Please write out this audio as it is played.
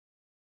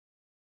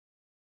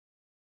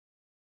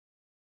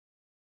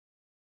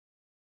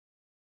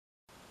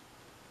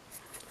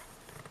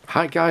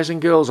Hi guys and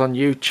girls on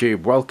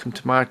YouTube, welcome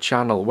to my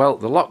channel. Well,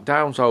 the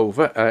lockdown's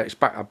over. It's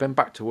back. I've been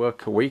back to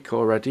work a week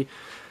already.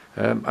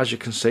 As you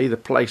can see, the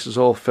place is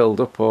all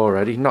filled up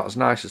already. Not as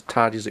nice as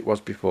tidy as it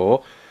was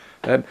before.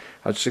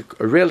 Just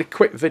a really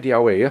quick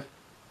video here.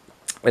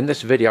 In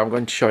this video, I'm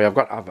going to show you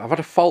I've had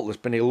a fault that's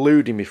been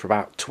eluding me for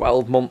about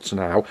 12 months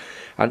now,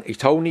 and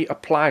it only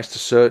applies to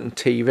certain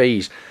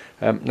TVs.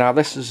 Now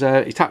this is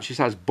it actually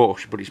says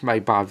Bush, but it's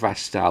made by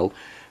Vestel.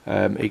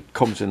 It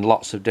comes in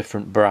lots of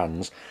different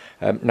brands.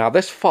 Now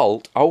this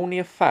fault only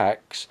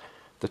affects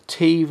the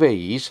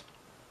TVs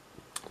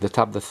that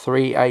have the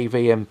 3 AV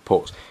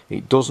inputs.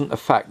 It doesn't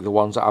affect the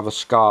ones that have a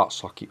SCART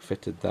socket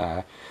fitted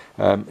there.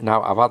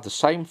 Now I've had the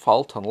same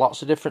fault on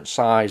lots of different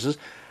sizes.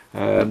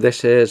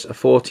 This is a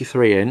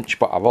 43 inch,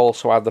 but I've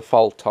also had the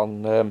fault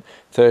on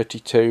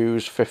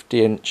 32s,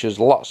 50 inches,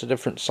 lots of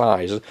different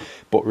sizes.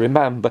 But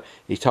remember,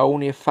 it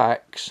only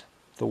affects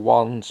the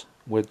ones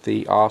with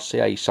the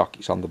RCA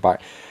sockets on the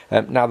back.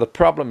 Now the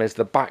problem is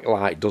the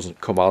backlight doesn't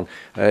come on.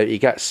 You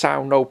get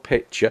sound, no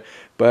picture,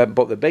 but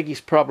the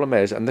biggest problem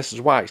is, and this is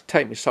why it's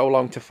taken me so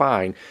long to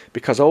find,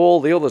 because all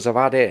the others I've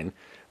had in,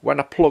 when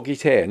I plug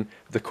it in,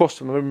 the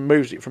customer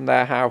moves it from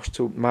their house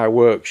to my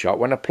workshop.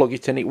 When I plug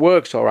it in, it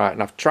works all right,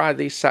 and I've tried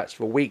these sets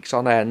for weeks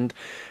on end,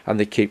 and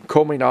they keep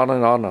coming on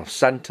and on. I've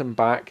sent them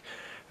back,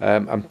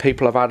 and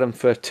people have had them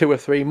for 2 or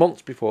 3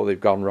 months before they've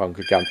gone wrong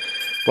again.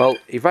 Well,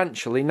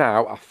 eventually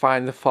now I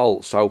find the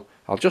fault, so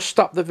I'll just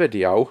stop the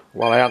video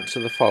while I answer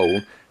the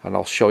phone, and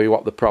I'll show you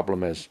what the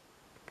problem is.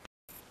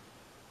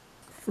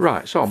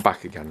 Right, so I'm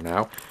back again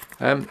now.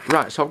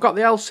 Right, so I've got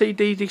the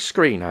LCD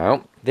screen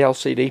out, the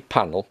LCD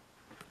panel.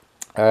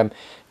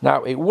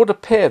 Now it would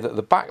appear that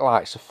the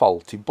backlights are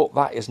faulty, but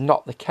that is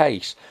not the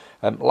case.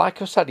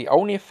 Like I said, it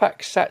only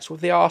affects sets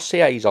with the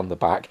RCAs on the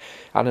back,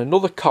 and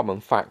another common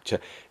factor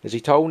is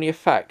it only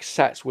affects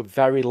sets with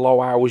very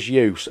low hours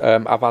use.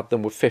 I've had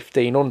them with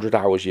 1500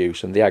 hours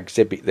use, and they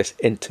exhibit this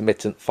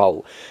intermittent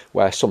fault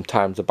where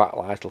sometimes the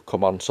backlight will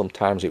come on,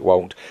 sometimes it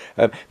won't.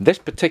 This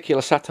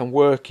particular set I'm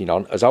working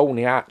on has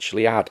only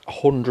actually had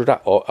 100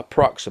 or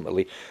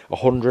approximately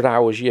 100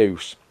 hours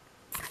use.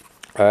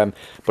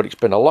 But it's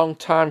been a long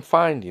time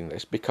finding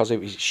this because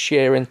of its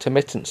sheer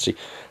intermittency.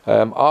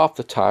 Half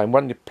the time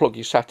when you plug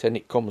your set in,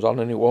 it comes on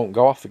and it won't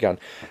go off again.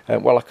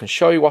 Well, I can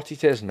show you what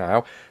it is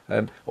now.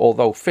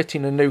 Although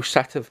fitting a new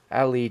set of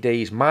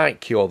LEDs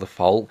might cure the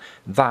fault,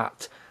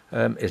 that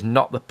is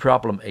not the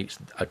problem. It's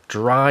a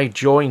dry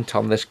joint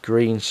on this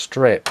green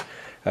strip,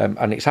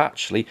 and it's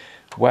actually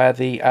where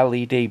the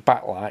LED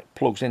backlight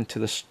plugs into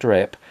the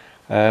strip.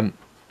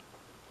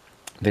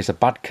 There's a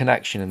bad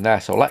connection in there,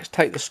 so let's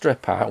take the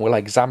strip out and we'll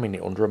examine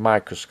it under a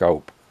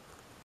microscope.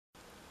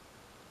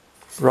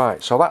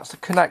 Right, so that's the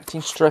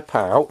connecting strip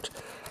out.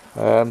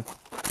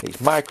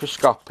 It's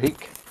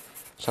microscopic,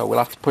 so we'll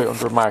have to put it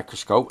under a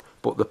microscope.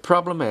 But the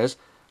problem is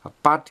a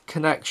bad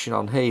connection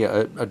on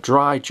here, a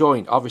dry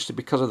joint, obviously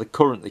because of the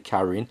current they're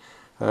carrying.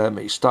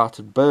 It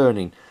started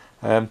burning.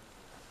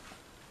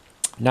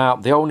 Now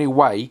the only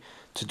way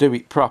to do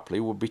it properly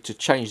would be to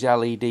change the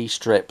LED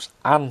strips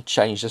and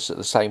change this at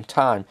the same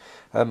time.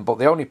 But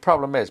the only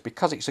problem is,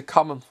 because it's a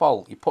common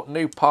fault, you put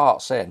new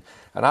parts in,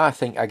 and I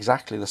think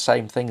exactly the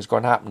same thing's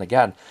going to happen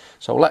again.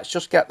 So let's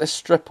just get this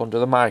strip under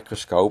the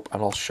microscope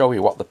and I'll show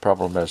you what the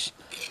problem is.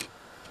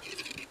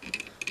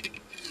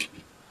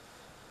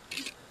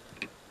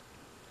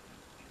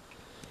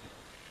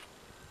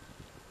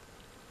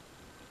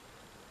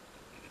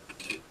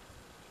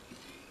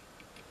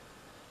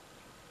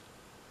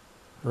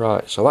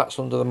 Right, so that's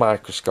under the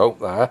microscope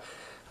there.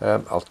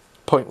 I'll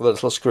point with a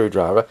little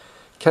screwdriver.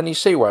 Can you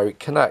see where it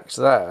connects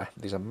there?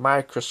 There's a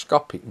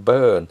microscopic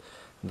burn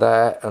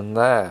there, and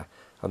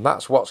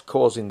that's what's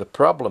causing the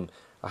problem.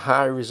 A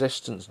high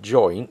resistance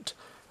joint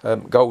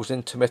goes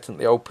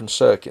intermittently open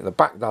circuit, and the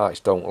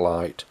backlights don't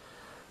light.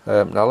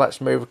 Now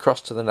let's move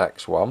across to the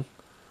next one.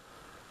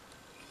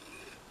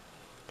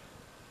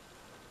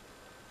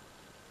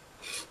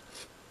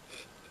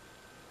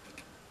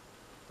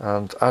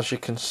 And as you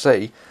can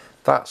see,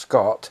 that's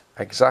got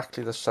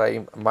exactly the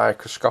same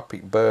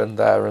microscopic burn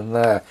there and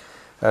there.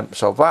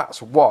 So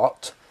that's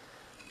what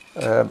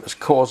is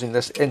causing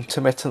this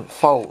intermittent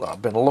fault that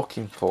I've been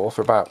looking for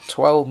about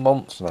 12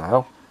 months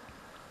now.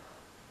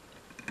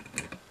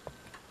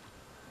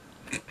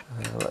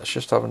 Let's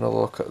just have another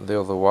look at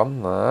the other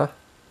one there.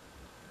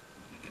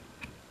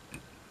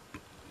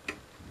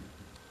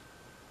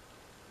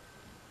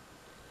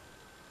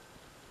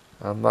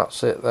 And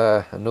that's it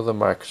there, another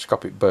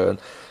microscopic burn.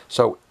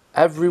 So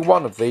every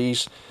one of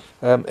these,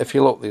 if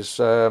you look, there's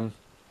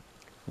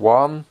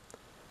 1,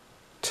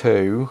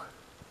 2,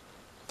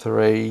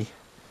 3,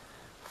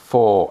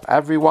 4.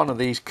 Every one of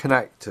these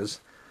connectors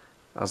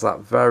has that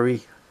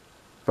very,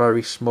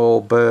 very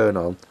small burn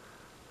on.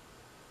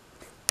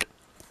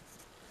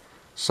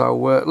 So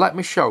let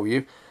me show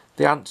you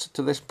the answer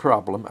to this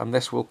problem, and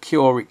this will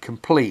cure it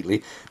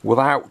completely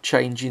without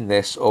changing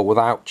this or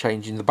without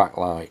changing the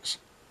backlights.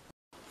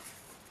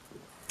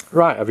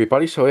 Right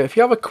everybody, so if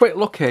you have a quick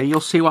look here, you'll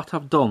see what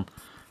I've done.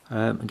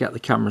 And get the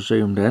camera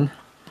zoomed in.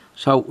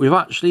 So we've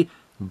actually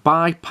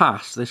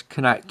bypassed this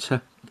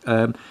connector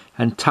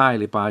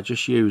entirely by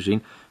just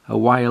using a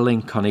wire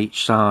link on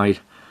each side.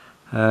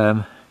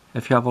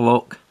 If you have a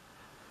look,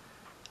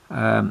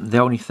 the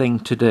only thing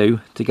to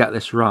do to get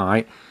this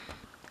right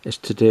is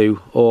to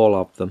do all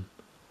of them,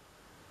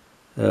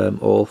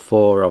 all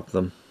 4 of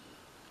them,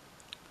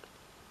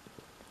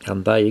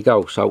 and there you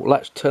go. So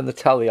let's turn the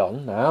telly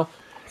on now,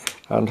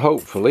 and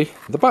hopefully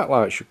the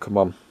backlight should come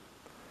on.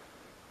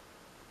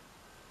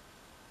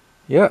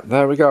 Yeah,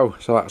 there we go.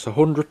 So that's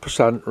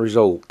 100%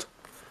 result.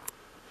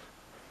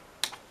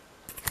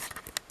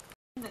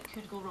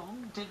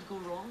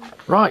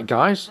 Right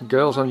guys and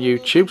girls on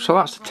YouTube, so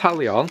that's the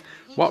telly on.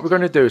 What we're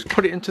going to do is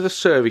put it into the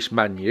service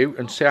menu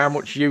and see how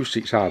much use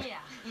it's had. Yeah,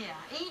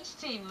 each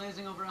team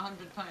losing over £100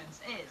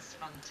 is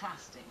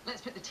fantastic.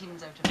 Let's put the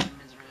teams out of their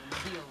misery.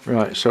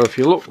 Right, so if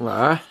you look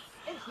there,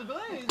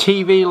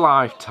 TV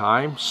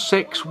lifetime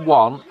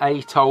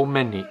 6180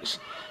 minutes.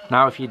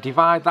 Now if you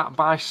divide that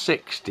by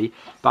 60,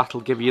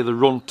 that'll give you the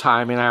run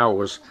time in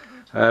hours.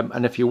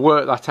 And if you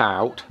work that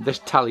out, this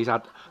telly's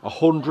had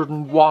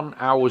 101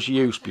 hours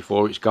use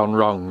before it's gone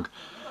wrong.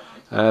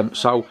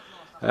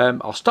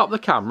 I'll stop the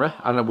camera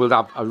and we'll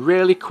have a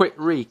really quick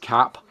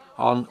recap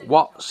on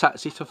what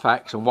sets it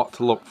affects and what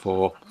to look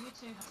for.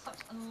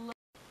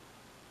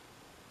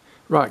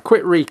 Right,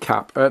 quick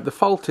recap. The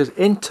fault is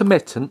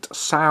intermittent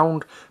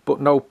sound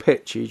but no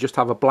picture. You just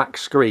have a black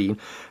screen.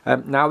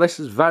 Now this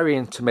is very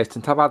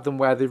intermittent. I've had them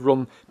where they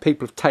run,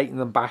 people have taken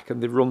them back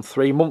and they've run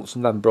 3 months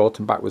and then brought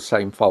them back with the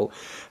same fault.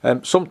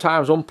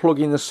 Sometimes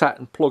unplugging the set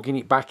and plugging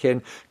it back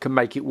in can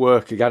make it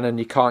work again and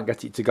you can't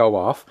get it to go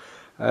off.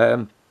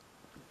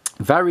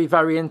 Very,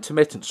 very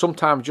intermittent.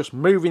 Sometimes just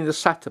moving the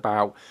set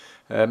about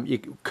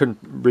you can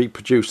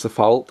reproduce the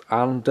fault,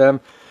 and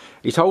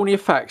it only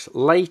affects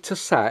later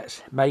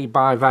sets made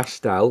by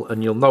Vestel,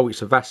 and you'll know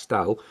it's a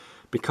Vestel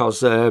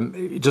because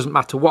it doesn't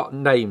matter what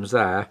name's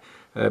there,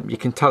 you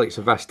can tell it's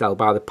a Vestel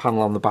by the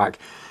panel on the back.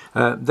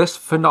 This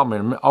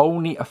phenomenon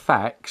only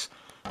affects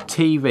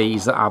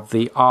TVs that have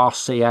the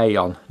RCA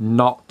on,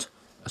 not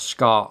a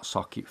SCART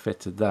socket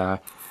fitted there.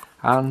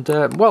 And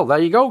well, there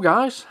you go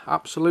guys,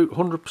 absolute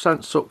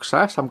 100%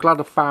 success. I'm glad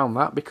I found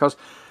that because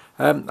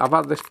I've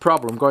had this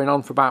problem going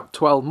on for about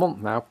 12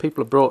 months now.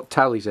 People have brought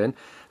tellies in,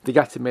 they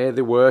get them here,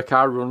 they work,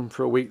 I run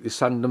for a week, they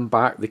send them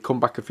back, they come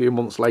back a few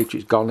months later,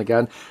 it's gone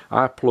again.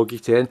 I plug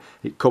it in,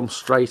 it comes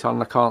straight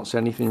on, I can't see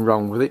anything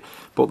wrong with it.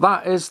 But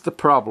that is the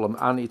problem,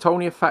 and it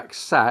only affects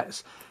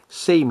sets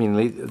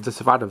seemingly that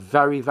have had a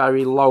very,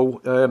 very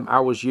low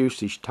hours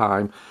usage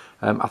time.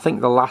 I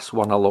think the last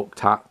one I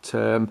looked at,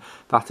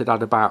 that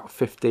had about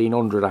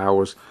 1500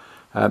 hours,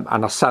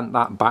 and I sent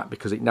that back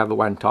because it never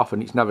went off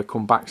and it's never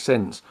come back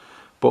since.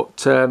 But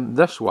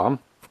this one,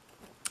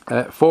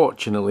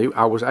 fortunately,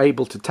 I was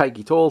able to take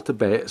it all to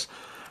bits,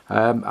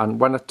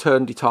 and when I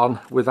turned it on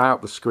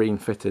without the screen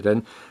fitted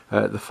in,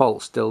 the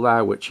fault's still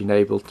there, which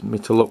enabled me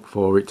to look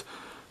for it.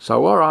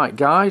 So alright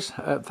guys,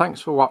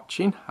 thanks for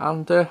watching,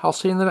 and I'll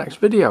see you in the next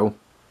video.